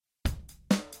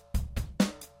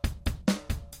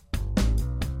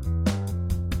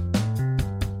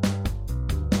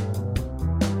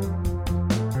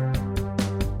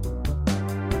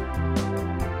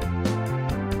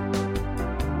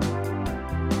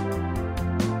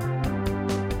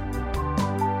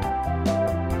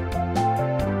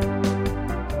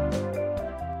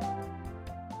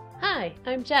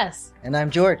I'm Jess. And I'm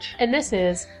George. And this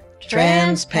is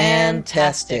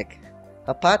Transpantastic,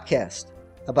 a podcast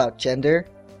about gender,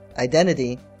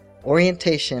 identity,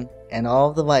 orientation, and all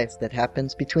of the life that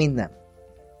happens between them.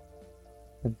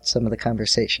 And some of the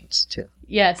conversations, too.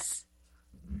 Yes.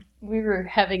 We were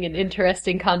having an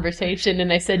interesting conversation,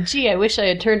 and I said, gee, I wish I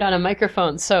had turned on a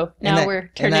microphone. So now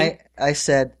we're turning... And I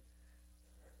said,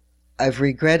 I've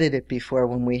regretted it before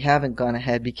when we haven't gone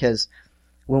ahead, because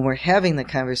when we're having the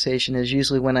conversation is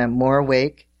usually when I'm more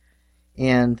awake,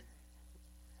 and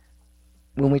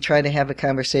when we try to have a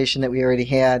conversation that we already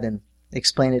had and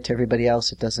explain it to everybody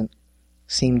else, it doesn't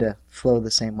seem to flow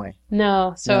the same way.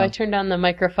 No, so I turned on the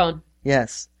microphone.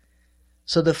 Yes.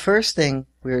 So the first thing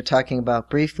we were talking about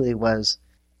briefly was,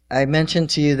 I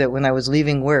mentioned to you that when I was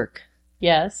leaving work,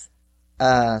 yes,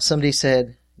 somebody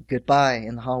said goodbye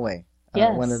in the hallway.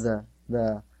 Yes. One of the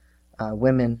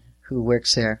women who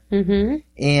works there. Mm-hmm.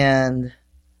 And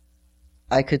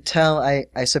I could tell I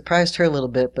surprised her a little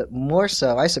bit, but more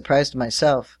so, I surprised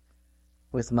myself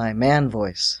with my man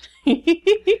voice.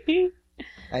 I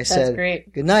said,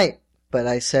 great. Good night, but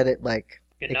I said it like,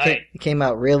 Good night. It came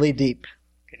out really deep.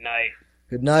 Good night.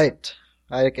 Good night.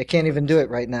 I can't even do it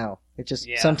right now. It just,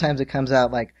 sometimes it comes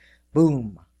out like,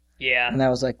 boom. Yeah. And I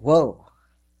was like, whoa.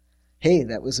 Hey,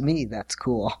 that was me. That's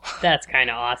cool. That's kind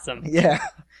of awesome. Yeah.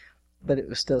 But it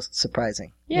was still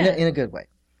surprising. Yeah. In a good way.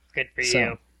 Good for So,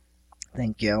 you.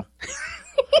 Thank you.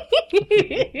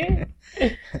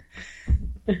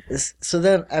 So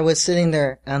then I was sitting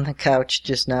there on the couch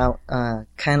just now,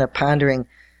 kind of pondering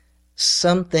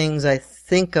some things I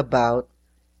think about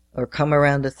or come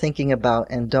around to thinking about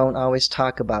and don't always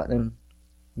talk about. And,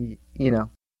 you know,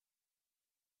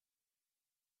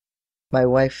 my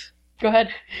wife, Go ahead.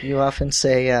 you often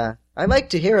say, I like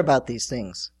to hear about these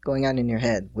things going on in your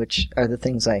head, which are the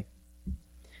things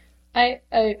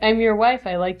I'm your wife.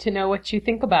 I like to know what you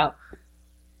think about.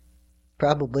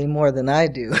 probably more than I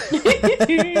do.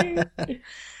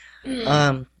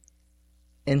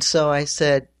 And so I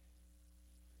said,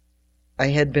 I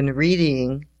had been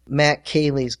reading Matt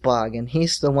Cayley's blog, and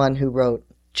he's the one who wrote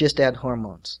Just Add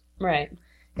Hormones. Right.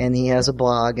 And he has a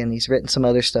blog, and he's written some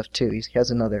other stuff too. He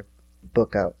has another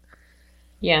book out.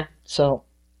 Yeah. So,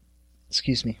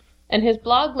 excuse me. And his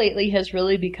blog lately has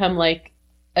really become like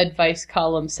advice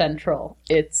column central.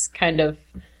 It's kind of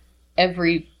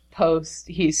every post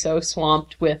he's so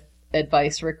swamped with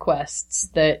advice requests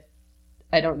that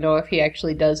I don't know if he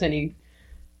actually does any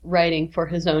writing for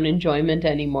his own enjoyment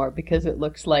anymore, because it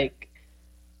looks like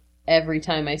every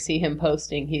time I see him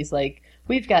posting, he's like,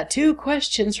 we've got 2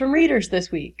 questions from readers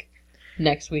this week.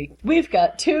 Next week, we've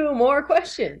got 2 more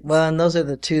questions. Well, and those are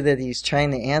the 2 that he's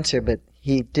trying to answer, but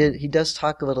he does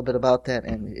talk a little bit about that,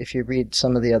 and if you read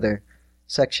some of the other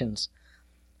sections.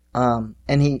 And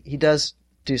he does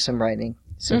do some writing,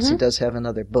 since he does have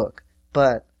another book.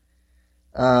 But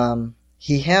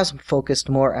he has focused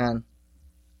more on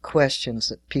questions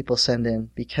that people send in,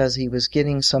 because he was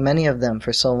getting so many of them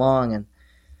for so long, and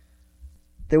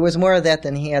there was more of that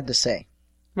than he had to say.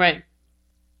 Right.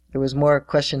 There was more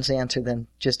questions to answer than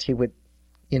just he would,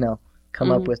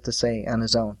 come up with to say on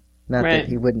his own. Not that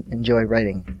he wouldn't enjoy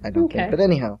writing, I don't think. But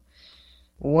anyhow,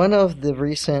 one of the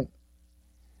recent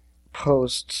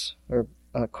posts or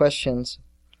questions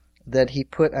that he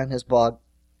put on his blog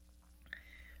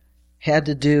had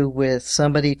to do with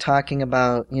somebody talking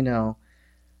about,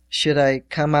 should I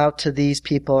come out to these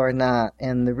people or not?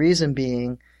 And the reason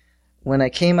being, when I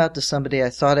came out to somebody I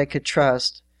thought I could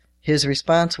trust, his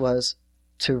response was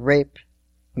to rape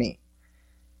me.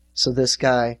 So this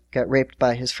guy got raped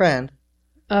by his friend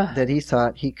that he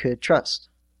thought he could trust.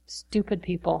 Stupid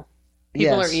people.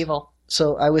 People are evil.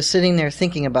 So I was sitting there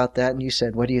thinking about that, and you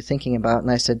said, what are you thinking about? And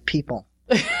I said, people.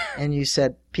 And you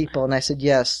said, people. And I said,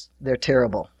 yes, they're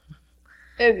terrible.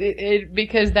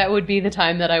 Because that would be the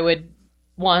time that I would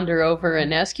wander over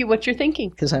and ask you what you're thinking.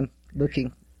 Because I'm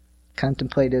looking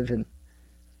contemplative and...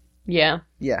 Yeah.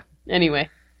 Yeah. Anyway.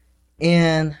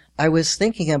 And I was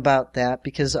thinking about that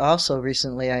because also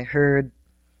recently I heard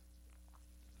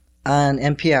on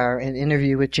NPR an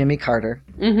interview with Jimmy Carter,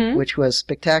 which was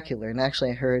spectacular. And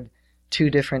actually I heard 2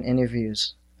 different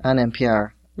interviews on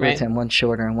NPR with him, one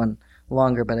shorter and one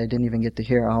longer, but I didn't even get to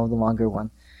hear all of the longer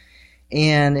one.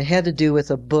 And it had to do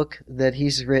with a book that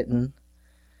he's written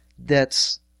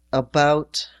that's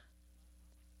about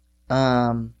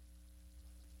how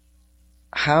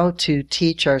to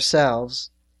teach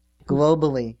ourselves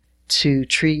globally to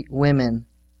treat women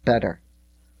better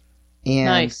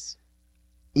and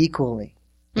equally.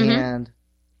 And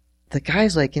the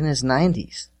guy's like in his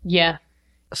 90s. Yeah.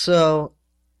 So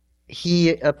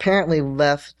he apparently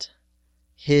left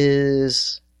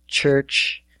his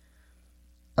church,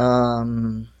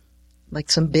 like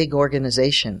some big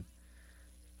organization.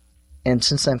 And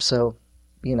since I'm so,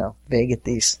 vague at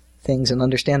these things and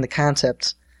understand the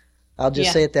concepts, I'll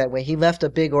just say it that way. He left a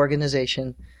big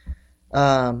organization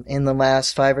in the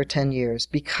last 5 or 10 years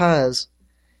because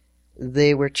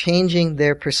they were changing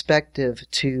their perspective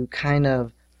to kind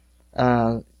of,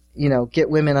 get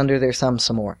women under their thumb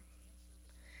some more.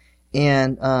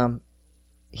 And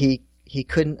he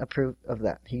couldn't approve of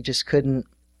that. He just couldn't.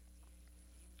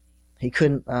 He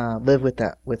couldn't live with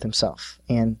that with himself.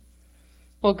 And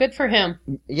well, good for him.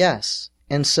 Yes,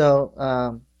 and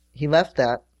so he left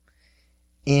that,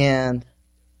 and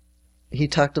he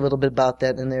talked a little bit about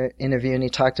that in the interview, and he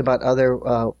talked about other,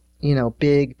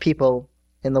 big people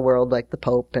in the world like the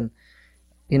Pope and,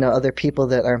 other people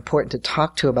that are important to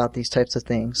talk to about these types of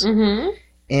things,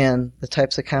 and the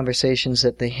types of conversations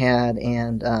that they had,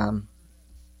 and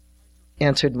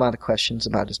answered a lot of questions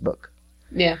about his book.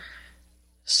 Yeah.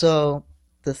 So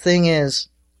the thing is,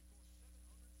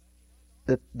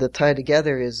 the tie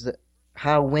together is that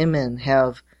how women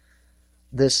have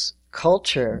this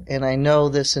culture, and I know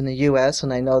this in the U.S.,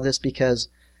 and I know this because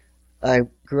I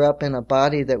grew up in a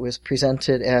body that was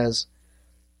presented as,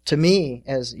 to me,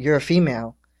 as you're a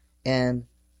female, and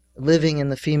living in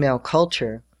the female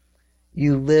culture,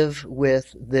 you live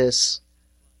with this,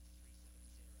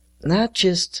 not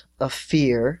just a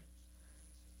fear,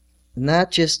 not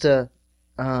just a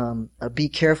be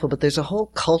careful, but there's a whole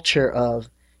culture of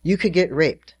you could get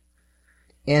raped.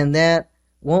 And that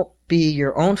won't be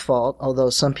your own fault,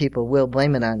 although some people will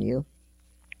blame it on you.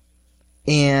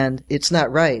 And it's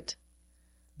not right,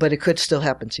 but it could still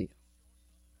happen to you.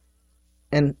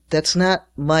 And that's not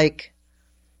like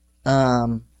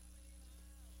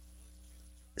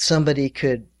somebody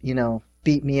could,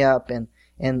 beat me up. And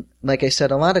like I said,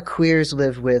 a lot of queers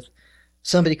live with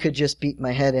somebody could just beat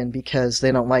my head in because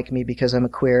they don't like me because I'm a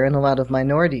queer, and a lot of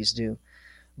minorities do.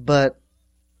 But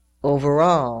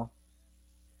overall,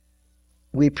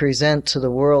 we present to the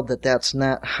world that that's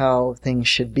not how things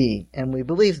should be, and we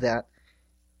believe that.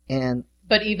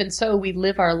 But even so, we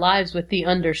live our lives with the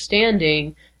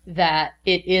understanding that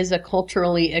it is a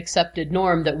culturally accepted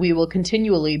norm that we will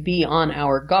continually be on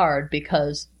our guard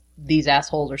because these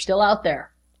assholes are still out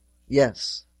there.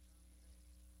 Yes.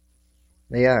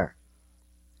 They are.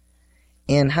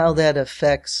 And how that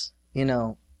affects,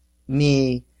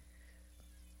 me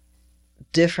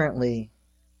differently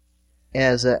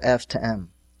as a F to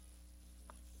M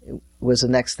was the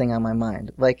next thing on my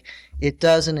mind. Like, it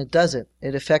does and it doesn't.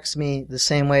 It affects me the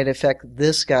same way it affects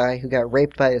this guy who got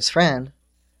raped by his friend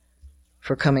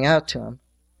for coming out to him.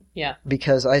 Yeah.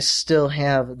 Because I still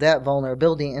have that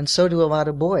vulnerability, and so do a lot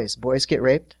of boys. Boys get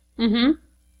raped. Mm-hmm.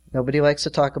 Nobody likes to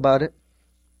talk about it.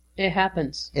 It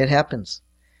happens. It happens.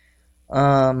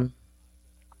 But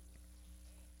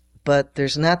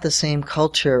there's not the same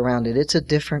culture around it. It's a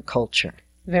different culture.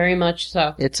 Very much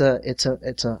so. It's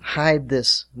a hide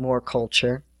this more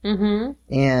culture. Mm-hmm.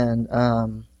 And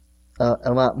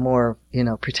a lot more,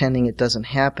 pretending it doesn't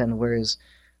happen, whereas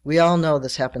we all know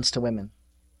this happens to women.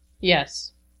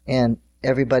 Yes. And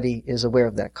everybody is aware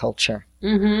of that culture.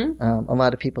 Mm-hmm. A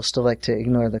lot of people still like to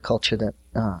ignore the culture that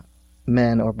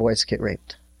men or boys get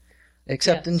raped.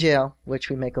 Except in jail, which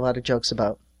we make a lot of jokes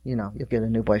about. You'll get a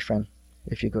new boyfriend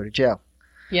if you go to jail.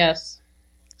 Yes.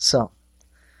 So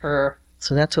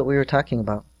that's what we were talking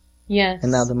about. Yes.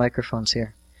 And now the microphone's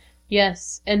here.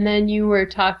 Yes. And then you were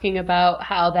talking about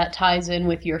how that ties in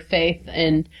with your faith,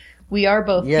 and we are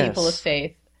both people of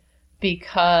faith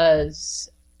because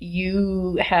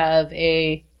you have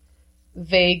a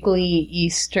vaguely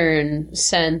Eastern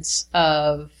sense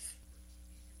of,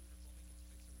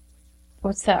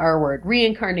 what's that R word?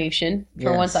 Reincarnation.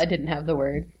 For once I didn't have the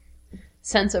word.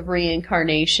 Sense of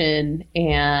reincarnation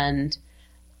and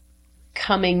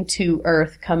coming to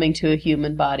Earth, coming to a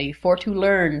human body for to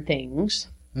learn things.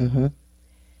 Mm-hmm.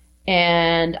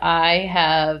 And I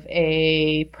have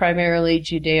a primarily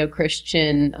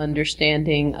Judeo-Christian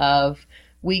understanding of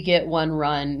we get one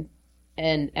run,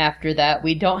 and after that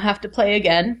we don't have to play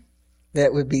again.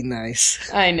 That would be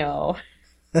nice. I know.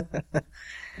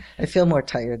 I feel more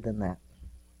tired than that.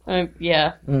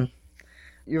 Yeah.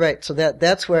 You're right. So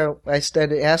that's where I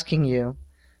started asking you.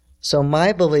 So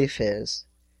my belief is,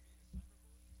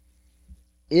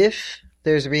 if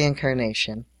there's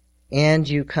reincarnation and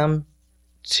you come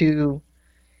to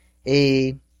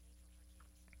a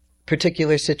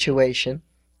particular situation,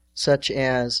 such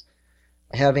as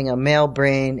having a male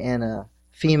brain and a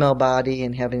female body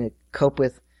and having to cope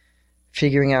with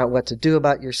figuring out what to do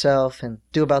about yourself and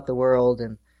do about the world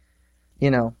and,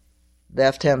 the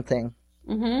F10 thing.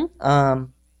 Mm-hmm.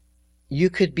 you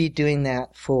could be doing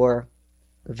that for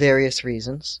various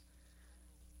reasons.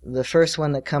 The first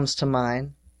one that comes to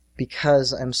mind,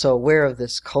 because I'm so aware of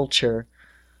this culture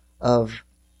of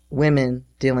women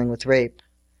dealing with rape,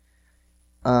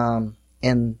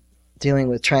 and dealing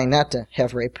with trying not to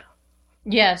have rape,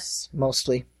 Yes.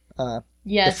 mostly, the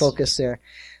Yes. focus there.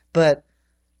 But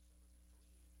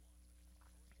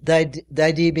the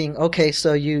idea being, okay,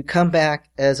 so you come back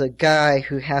as a guy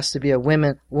who has to be a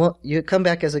woman. Well, you come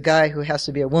back as a guy who has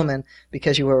to be a woman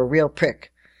because you were a real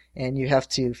prick, and you have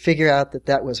to figure out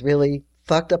that was really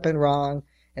fucked up and wrong,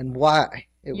 and why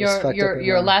it was fucked up and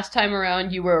Your wrong. last time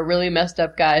around, you were a really messed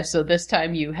up guy, so this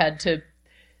time you had to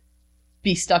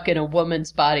be stuck in a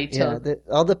woman's body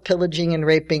All the pillaging and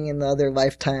raping in the other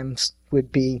lifetimes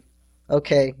would be,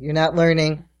 okay, you're not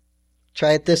learning,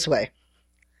 try it this way.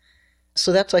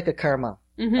 So that's like a karma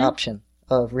option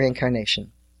of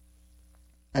reincarnation.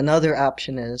 Another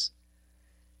option is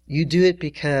you do it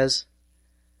because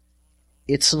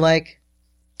it's like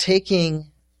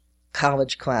taking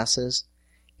college classes,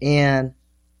 and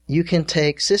you can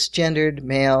take cisgendered,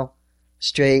 male,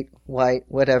 straight, white,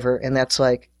 whatever, and that's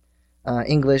like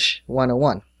English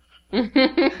 101.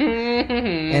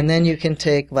 And then you can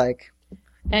take like...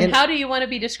 And how do you want to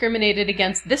be discriminated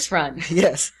against this run?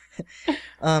 Yes.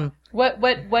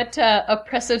 What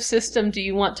oppressive system do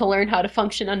you want to learn how to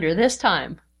function under this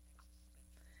time?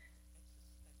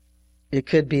 It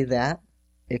could be that.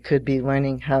 It could be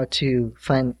learning how to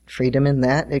find freedom in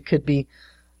that. It could be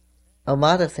a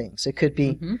lot of things. It could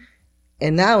be,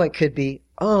 and now it could be,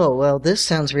 oh, well, this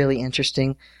sounds really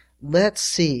interesting. Let's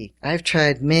see. I've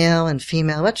tried male and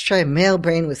female. Let's try male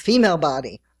brain with female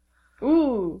body.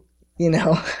 Ooh. You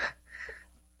know,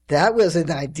 that was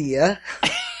an idea.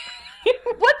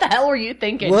 What the hell were you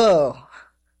thinking? Whoa.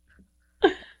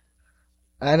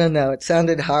 I don't know. It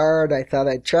sounded hard. I thought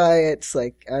I'd try it. It's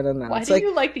like, I don't know. Why it's do like,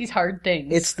 you like these hard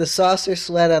things? It's the saucer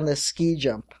sled on the ski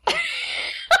jump.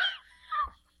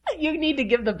 You need to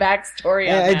give the backstory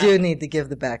on Yeah, I that. do need to give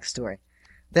the backstory.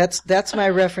 That's my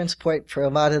reference point for a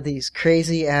lot of these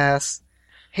crazy ass,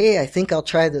 hey, I think I'll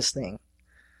try this thing.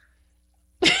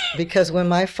 Because when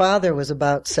my father was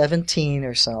about 17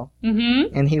 or so,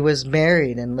 and he was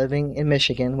married and living in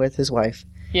Michigan with his wife,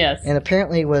 Yes. and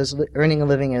apparently was earning a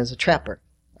living as a trapper.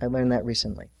 I learned that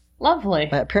recently. Lovely.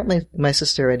 Apparently my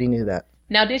sister already knew that.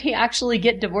 Now, did he actually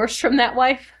get divorced from that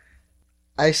wife?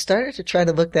 I started to try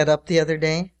to look that up the other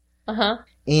day, Uh-huh.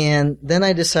 and then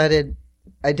I decided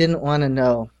I didn't want to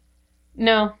know.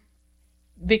 No.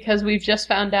 Because we've just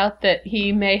found out that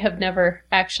he may have never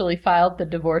actually filed the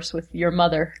divorce with your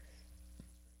mother.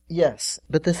 Yes,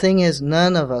 but the thing is,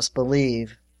 none of us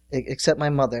believe, except my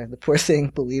mother, the poor thing,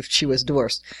 believed she was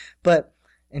divorced.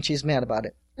 And she's mad about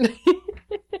it.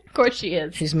 Of course she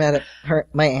is. She's mad at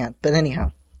my aunt. But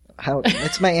anyhow,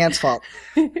 it's my aunt's fault.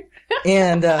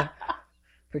 And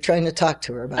we're trying to talk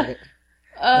to her about it.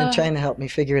 And trying to help me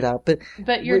figure it out.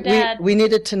 But your dad... We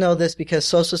needed to know this because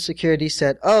Social Security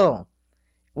said, oh,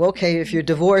 well, okay, if you're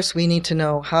divorced, we need to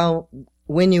know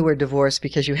when you were divorced,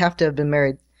 because you have to have been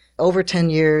married over 10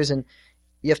 years, and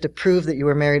you have to prove that you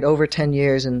were married over 10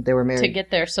 years and they were married. To get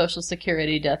their Social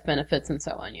Security, death benefits, and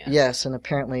so on, yeah. Yes, and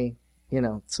apparently,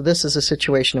 so this is a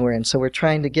situation we're in. So we're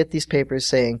trying to get these papers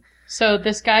saying... So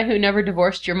this guy who never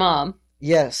divorced your mom...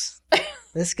 Yes,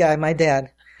 this guy, my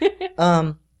dad,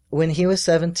 when he was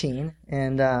 17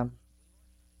 and...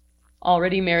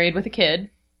 already married with a kid.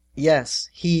 Yes,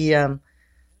 he...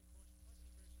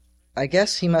 I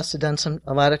guess he must have done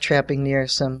a lot of trapping near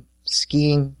some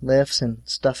skiing lifts and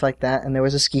stuff like that, and there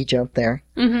was a ski jump there.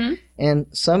 Mm-hmm. And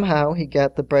somehow he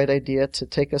got the bright idea to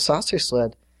take a saucer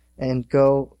sled and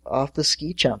go off the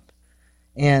ski jump.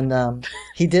 And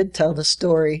he did tell the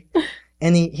story,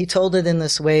 and he told it in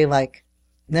this way like,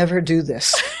 never do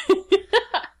this.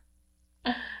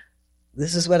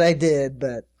 This is what I did,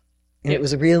 but it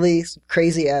was a really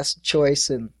crazy-ass choice,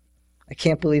 and I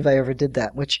can't believe I ever did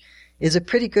that, which is a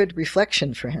pretty good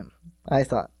reflection for him, I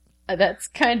thought. That's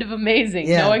kind of amazing,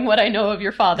 Yeah. knowing what I know of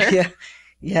your father.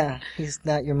 Yeah, he's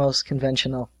not your most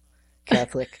conventional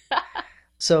Catholic.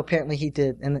 So apparently he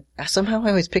did, and somehow I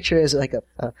always picture it as like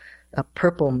a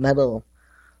purple metal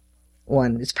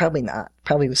one. It's probably not.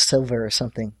 Probably was silver or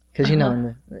something. Because,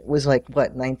 it was like,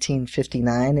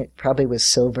 1959? It probably was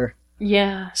silver.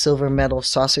 Yeah. Silver metal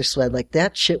saucer sled. Like,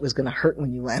 that shit was going to hurt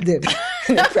when you landed.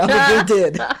 And it probably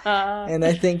did. And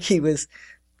I think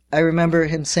I remember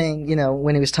him saying,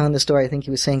 when he was telling the story, I think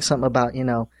he was saying something about,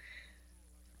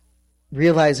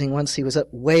 realizing once he was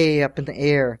way up in the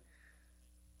air,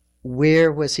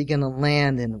 where was he going to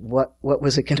land and what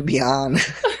was it going to be on?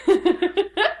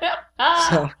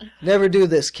 So, never do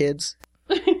this, kids.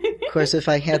 Of course, if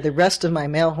I had the rest of my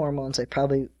male hormones, I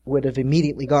probably would have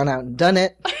immediately gone out and done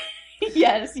it,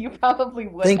 Yes, you probably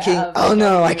would thinking, have. oh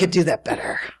no, I could do that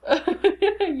better.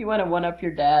 You want to one-up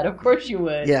your dad. Of course you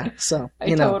would. Yeah, so, I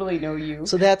you know. totally know you.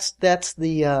 So that's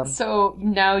the, So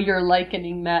now you're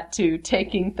likening that to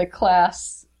taking the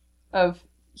class of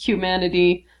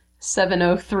humanity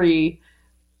 703,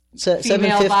 female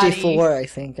 754, body, I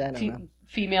think, I don't know.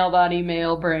 female body,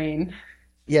 male brain.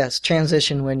 Yes,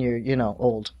 transition when you're, you know,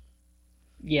 old.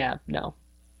 Yeah, no.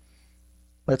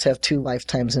 Let's have 2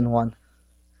 lifetimes in one.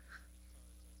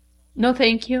 No,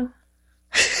 thank you.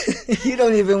 You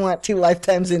don't even want 2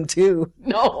 lifetimes in 2.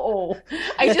 No.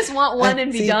 I just want one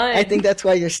and be See, done. I think that's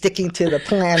why you're sticking to the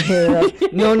plan here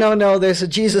of, no, there's a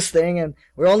Jesus thing, and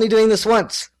we're only doing this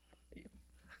once.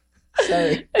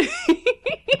 Sorry.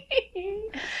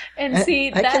 And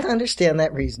see, I can understand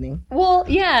that reasoning. well,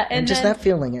 yeah, and I'm just then not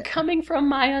feeling it. coming from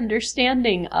my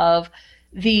understanding of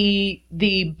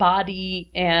the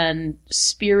body and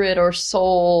spirit or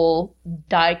soul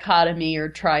dichotomy or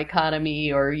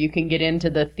trichotomy, or you can get into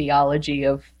the theology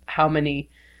of how many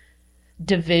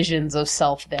divisions of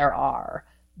self there are.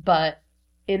 But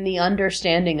in the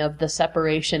understanding of the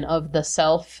separation of the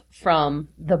self from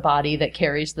the body that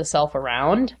carries the self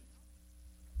around,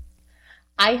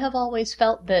 I have always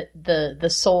felt that the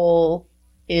soul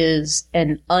is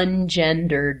an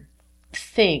ungendered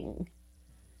thing,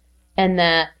 and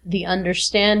that the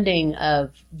understanding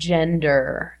of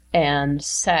gender and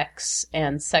sex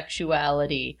and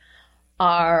sexuality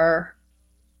are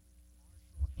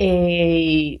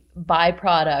a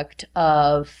byproduct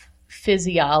of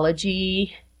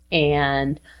physiology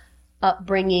and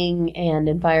upbringing and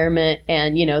environment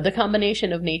and, you know, the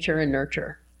combination of nature and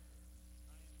nurture.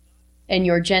 And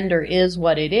your gender is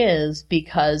what it is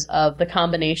because of the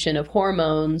combination of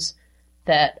hormones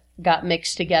that got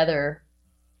mixed together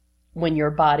when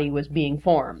your body was being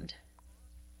formed.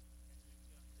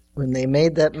 When they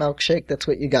made that milkshake, that's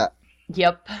what you got.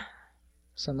 Yep.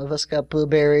 Some of us got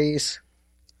blueberries.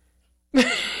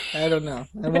 I don't know.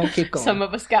 I won't keep going. Some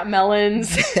of us got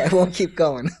melons. I won't keep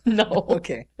going. No.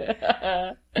 Okay.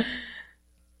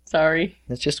 Sorry.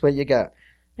 That's just what you got.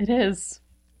 It is.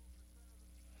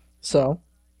 So,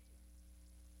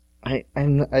 I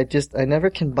never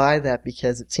can buy that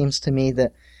because it seems to me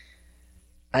that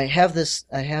I have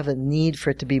a need for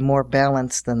it to be more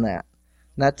balanced than that.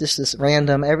 Not just this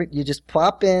random, you just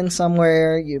plop in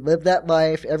somewhere, you live that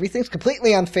life, everything's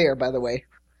completely unfair, by the way,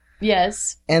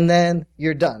 Yes. and then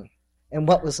you're done. And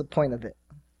what was the point of it?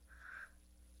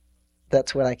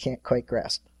 That's what I can't quite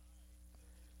grasp.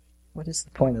 What is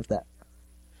the point of that?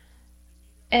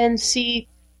 And see,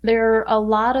 there are a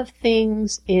lot of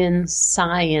things in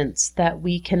science that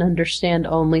we can understand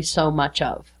only so much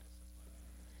of.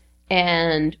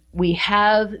 And we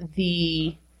have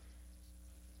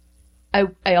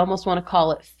I almost want to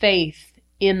call it faith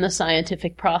in the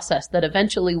scientific process that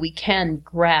eventually we can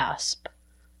grasp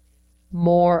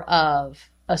more of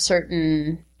a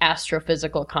certain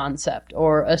astrophysical concept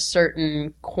or a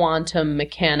certain quantum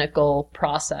mechanical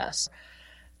process.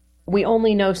 We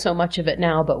only know so much of it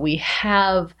now, but we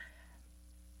have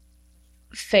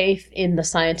faith in the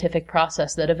scientific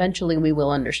process that eventually we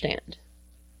will understand.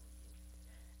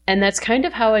 And that's kind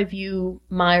of how I view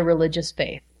my religious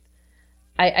faith.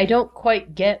 I don't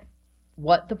quite get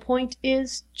what the point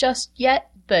is just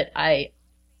yet, but I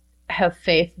have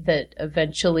faith that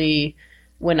eventually,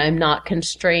 when I'm not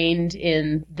constrained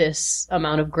in this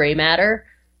amount of gray matter,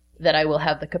 that I will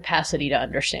have the capacity to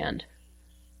understand.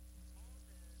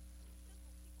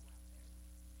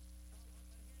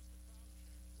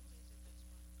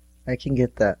 I can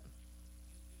get that.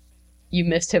 You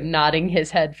missed him nodding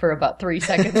his head for about 3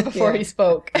 seconds before Yeah. he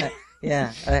spoke.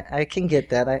 Yeah, I can get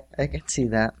that. I can see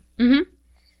that. Mm-hmm.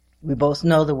 We both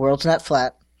know the world's not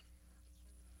flat.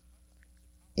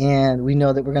 And we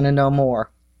know that we're going to know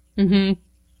more. Mm-hmm.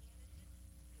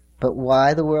 But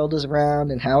why the world is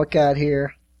round and how it got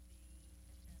here,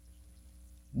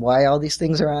 why all these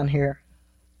things are on here,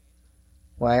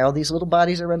 why all these little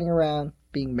bodies are running around,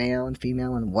 being male and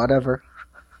female and whatever.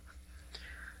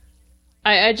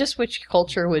 I just wish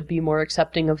culture would be more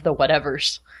accepting of the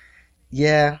whatevers.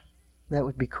 Yeah, that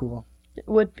would be cool. It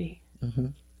would be. Mm-hmm.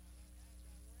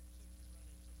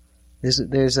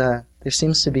 There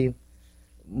seems to be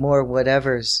more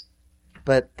whatevers,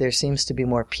 but there seems to be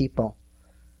more people.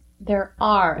 There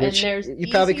are, and Which there's you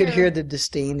probably could easier- hear the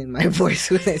disdain in my voice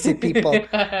when I say people.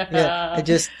 Yeah,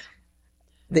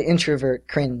 the introvert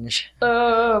cringe.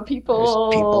 Oh, people.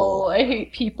 There's people. I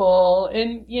hate people.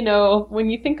 And, you know, when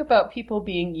you think about people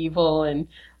being evil, and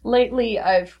lately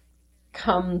I've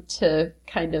come to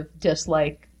kind of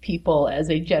dislike people as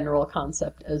a general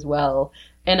concept as well.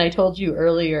 And I told you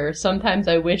earlier, sometimes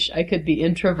I wish I could be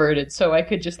introverted so I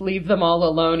could just leave them all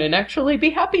alone and actually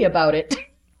be happy about it.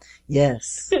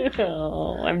 Yes.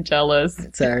 Oh, I'm jealous.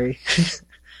 Sorry.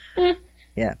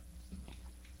 Yeah.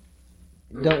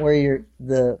 Don't worry,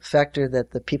 the factor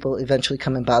that the people eventually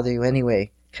come and bother you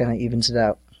anyway kind of evens it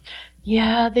out.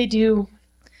 Yeah, they do.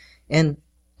 And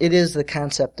it is the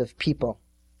concept of people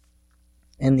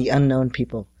and the unknown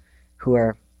people who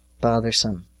are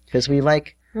bothersome. Because we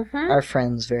like our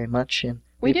friends very much, and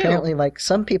we do. apparently like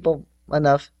some people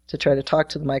enough to try to talk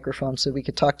to the microphone so we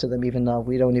could talk to them even though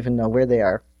we don't even know where they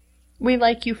are. We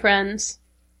like you, friends.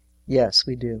 Yes,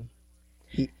 we do.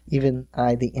 Even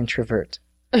I, the introvert.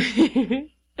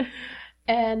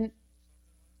 And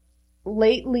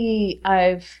lately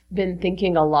I've been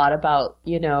thinking a lot about,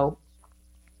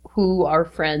 who our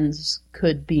friends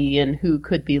could be and who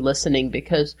could be listening,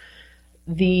 because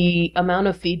the amount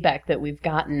of feedback that we've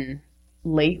gotten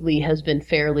lately has been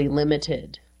fairly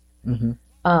limited.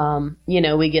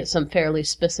 We get some fairly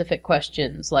specific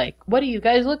questions like, what do you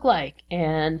guys look like?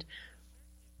 And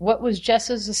what was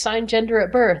Jess's assigned gender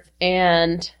at birth?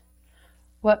 And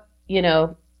what,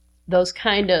 those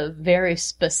kind of very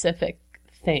specific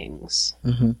things.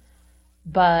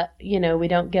 But, we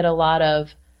don't get a lot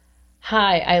of,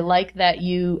 hi, I like that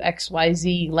you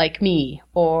XYZ like me,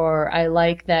 or I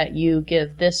like that you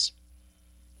give this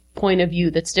point of view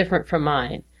that's different from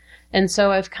mine. And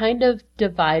so I've kind of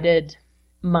divided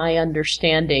my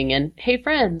understanding, and hey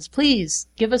friends, please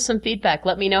give us some feedback.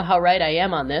 Let me know how right I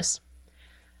am on this.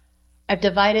 I've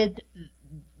divided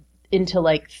into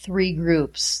like 3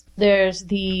 groups. There's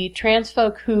the trans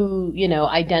folk who,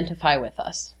 identify with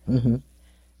us.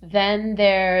 Then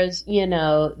there's,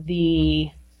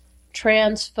 the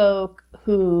trans folk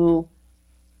who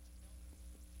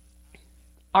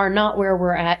are not where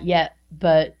we're at yet,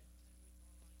 but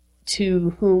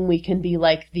to whom we can be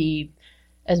like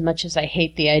as much as I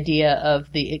hate the idea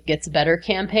of the It Gets Better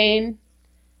campaign.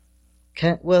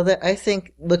 I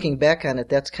think looking back on it,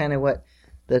 that's kind of what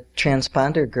the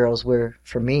transponder girls were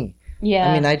for me. Yeah.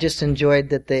 I mean, I just enjoyed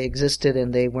that they existed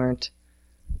and they weren't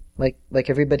like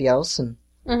everybody else, and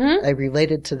I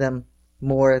related to them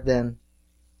more than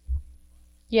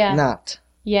not.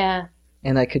 Yeah.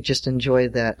 And I could just enjoy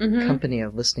that company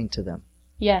of listening to them.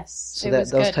 Yes. So that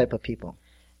those good. type of people.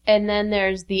 And then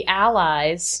there's the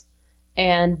allies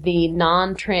and the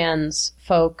non-trans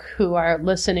folk who are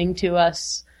listening to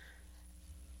us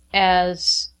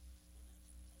as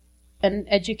an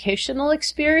educational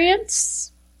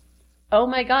experience. Oh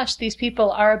my gosh, these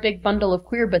people are a big bundle of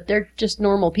queer, but they're just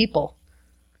normal people.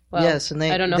 Well, yes, and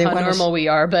I don't know how normal we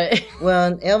are, but...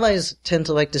 Well, and allies tend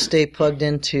to like to stay plugged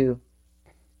into,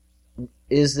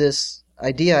 is this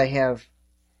idea I have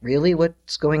really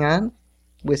what's going on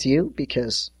with you?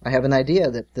 Because I have an idea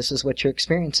that this is what you're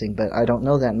experiencing, but I don't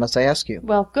know that unless I ask you.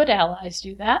 Well, good allies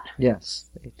do that. Yes,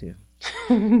 they do.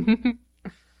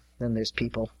 Then there's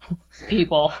people.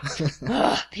 People.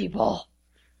 Ugh, people.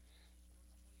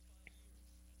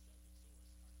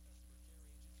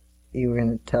 You were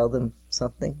going to tell them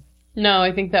something? No,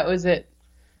 I think that was it.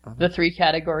 The 3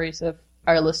 categories of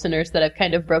our listeners that I've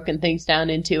kind of broken things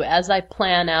down into as I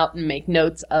plan out and make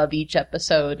notes of each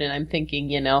episode. And I'm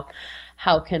thinking,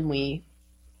 how can we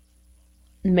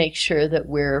make sure that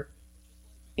we're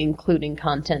including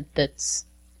content that's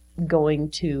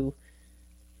going to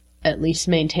at least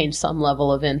maintain some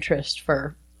level of interest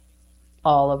for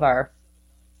all of our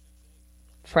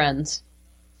friends.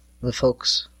 The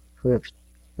folks who have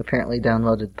apparently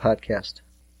downloaded the podcast.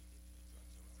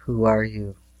 Who are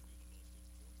you?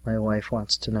 My wife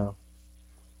wants to know.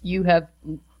 You have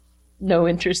no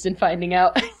interest in finding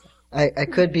out. I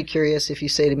could be curious if you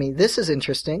say to me, this is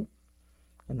interesting.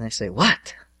 And I say,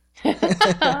 what?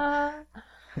 But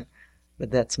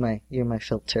that's you're my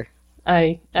filter.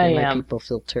 I You're my am. people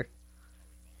filter.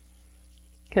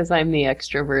 Because I'm the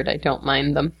extrovert. I don't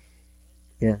mind them.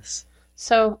 Yes.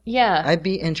 So, yeah. I'd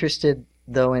be interested,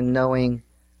 though, in knowing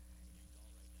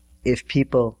if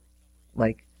people,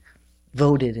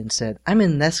 voted and said, I'm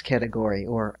in this category,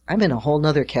 or I'm in a whole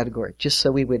nother category, just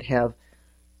so we would have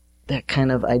that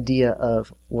kind of idea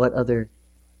of what other,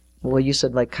 you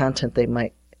said, content they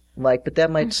might like, but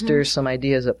that might stir some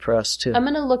ideas up for us, too. I'm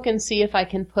going to look and see if I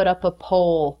can put up a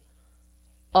poll.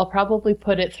 I'll probably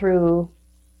put it through,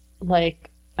 I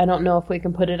don't know if we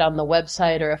can put it on the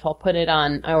website or if I'll put it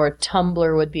on our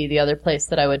Tumblr would be the other place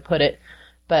that I would put it.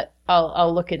 But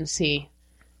I'll look and see.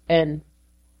 And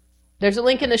there's a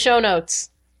link in the show notes.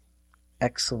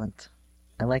 Excellent.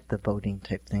 I like the voting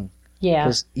type thing. Yeah.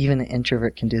 Because even an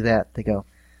introvert can do that. They go,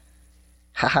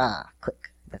 ha-ha,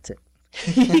 click. That's it.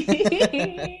 So,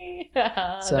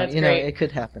 That's you know, great. it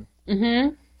could happen.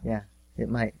 Mm-hmm. Yeah, it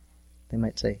might. They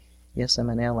might say, yes, I'm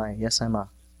an ally. Yes, I'm a...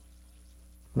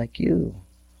 like you.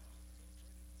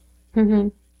 Mm-hmm.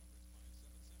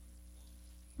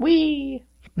 Wee.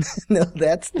 No,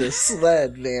 that's the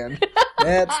sled, man.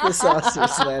 That's the saucer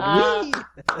sled. Whee!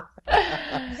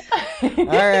 All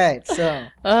right, so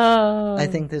Oh. I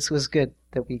think this was good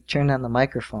that we turned on the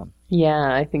microphone,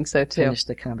 Yeah, I think so too. finished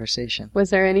the conversation. Was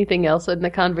there anything else in the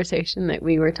conversation that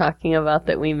we were talking about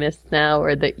that we missed now,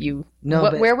 or that you... No,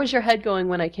 but where was your head going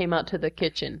when I came out to the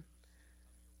kitchen?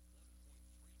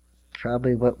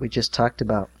 probably what we just talked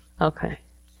about. Okay.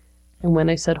 And when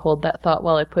I said hold that thought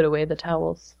while I put away the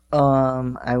towels.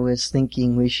 I was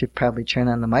thinking we should probably turn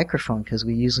on the microphone because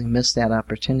we usually miss that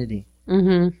opportunity.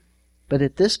 Mm-hmm. But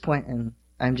at this point, and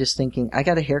I'm just thinking, I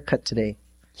got a haircut today.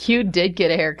 You did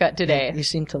get a haircut today. You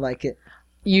seem to like it.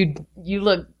 You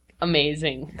look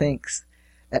amazing. Thanks.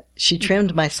 She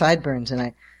trimmed my sideburns,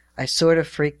 and I sort of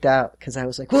freaked out because I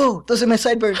was like, whoa, those are my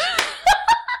sideburns.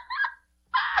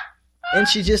 And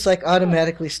she just like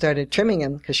automatically started trimming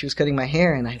them because she was cutting my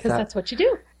hair, and I Because thought, that's what you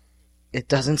do. it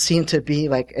doesn't seem to be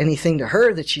like anything to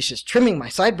her that she's just trimming my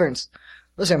sideburns.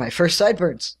 Those are my first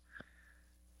sideburns.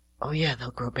 Oh yeah,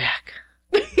 they'll grow back.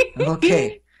 I'm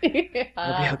okay.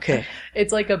 I'll be okay.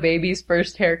 It's like a baby's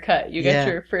first haircut. You Yeah.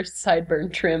 get your first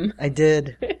sideburn trim. I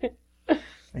did.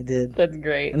 I did. That's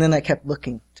great. And then I kept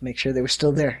looking to make sure they were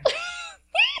still there.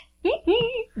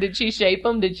 Did she shape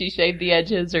them? Did she shave the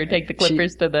edges or take the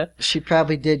clippers to the... She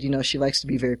probably did. You know, she likes to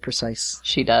be very precise.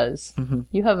 She does. Mm-hmm.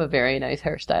 You have a very nice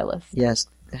hairstylist. Yes,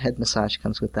 the head massage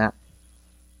comes with that.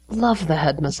 Love the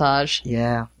head massage.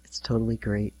 Yeah, it's totally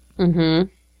great. Mm-hmm.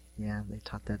 Yeah, they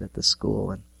taught that at the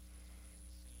school, and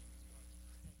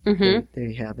Mm-hmm. there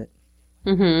you have it.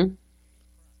 Mm-hmm.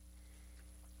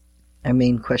 Our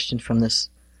main question from this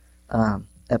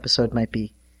episode might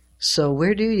be, so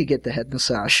where do you get the head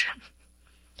massage?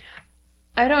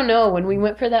 I don't know. When we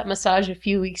went for that massage a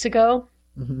few weeks ago,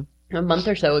 Mm-hmm. a month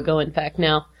or so ago, in fact,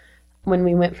 now, when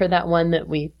we went for that one that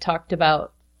we talked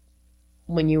about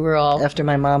when you were all... After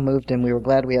my mom moved in, we were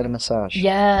glad we had a massage.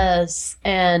 Yes,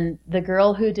 and the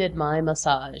girl who did my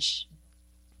massage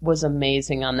was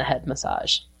amazing on the head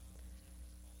massage.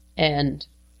 And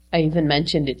I even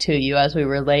mentioned it to you as we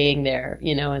were laying there,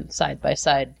 you know, in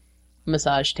side-by-side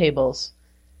massage tables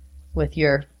with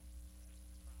your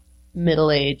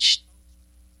middle-aged,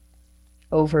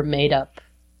 over-made-up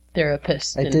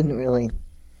therapist. I didn't really.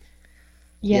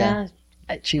 Yeah.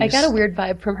 She I was, got a weird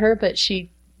vibe from her, but she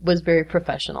was very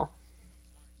professional.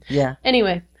 Yeah.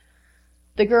 Anyway,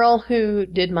 the girl who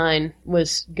did mine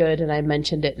was good, and I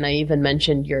mentioned it, and I even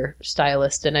mentioned your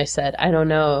stylist, and I said, I don't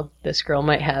know, this girl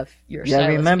might have your Yeah, I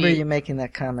stylist remember beat. you making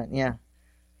that comment, yeah.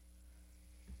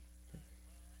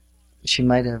 She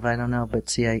might have, I don't know, but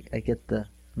see, I get the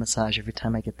massage every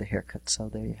time I get the haircut, so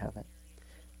there you have it.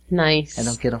 Nice. I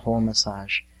don't get a whole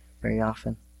massage very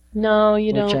often. No,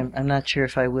 you Which don't. I'm not sure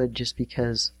if I would, just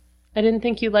because... I didn't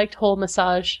think you liked whole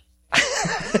massage.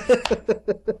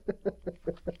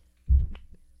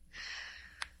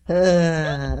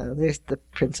 There's the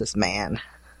princess man. The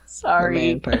Sorry.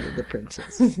 man part of the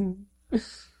princess.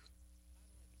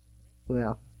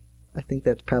 Well, I think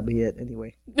that's probably it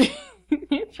anyway.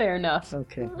 Fair enough.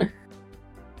 Okay.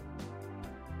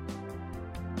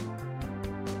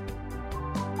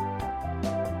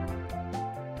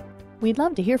 We'd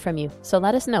love to hear from you, so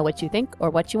let us know what you think or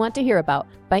what you want to hear about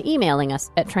by emailing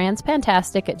us at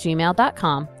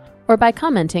transpantastic@gmail.com or by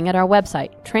commenting at our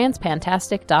website,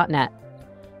 transpantastic.net.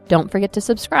 Don't forget to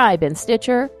subscribe in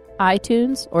Stitcher,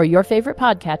 iTunes, or your favorite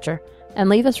podcatcher, and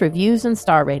leave us reviews and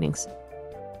star ratings.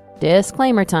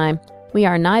 Disclaimer time. We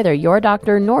are neither your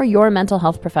doctor nor your mental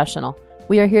health professional.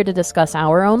 We are here to discuss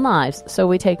our own lives, so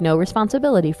we take no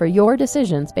responsibility for your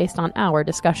decisions based on our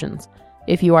discussions.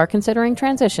 If you are considering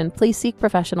transition, please seek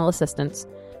professional assistance.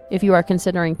 If you are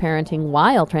considering parenting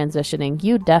while transitioning,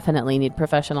 you definitely need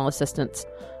professional assistance.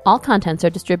 All contents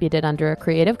are distributed under a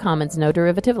Creative Commons no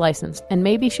derivative license and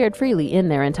may be shared freely in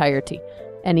their entirety.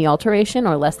 Any alteration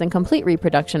or less than complete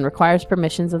reproduction requires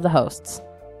permissions of the hosts.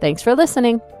 Thanks for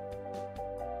listening!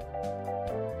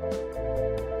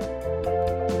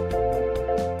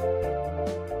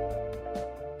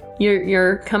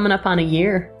 You're coming up on a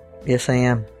year. Yes, I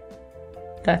am.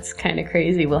 That's kind of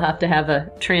crazy. We'll have to have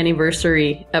a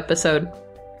tranniversary episode.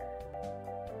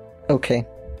 Okay.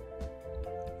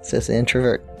 Says the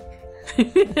introvert.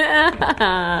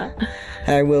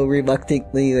 I will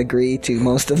reluctantly agree to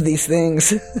most of these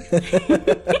things.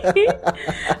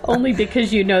 Only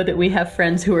because you know that we have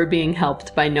friends who are being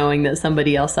helped by knowing that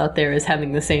somebody else out there is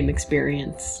having the same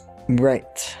experience.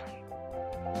 Right.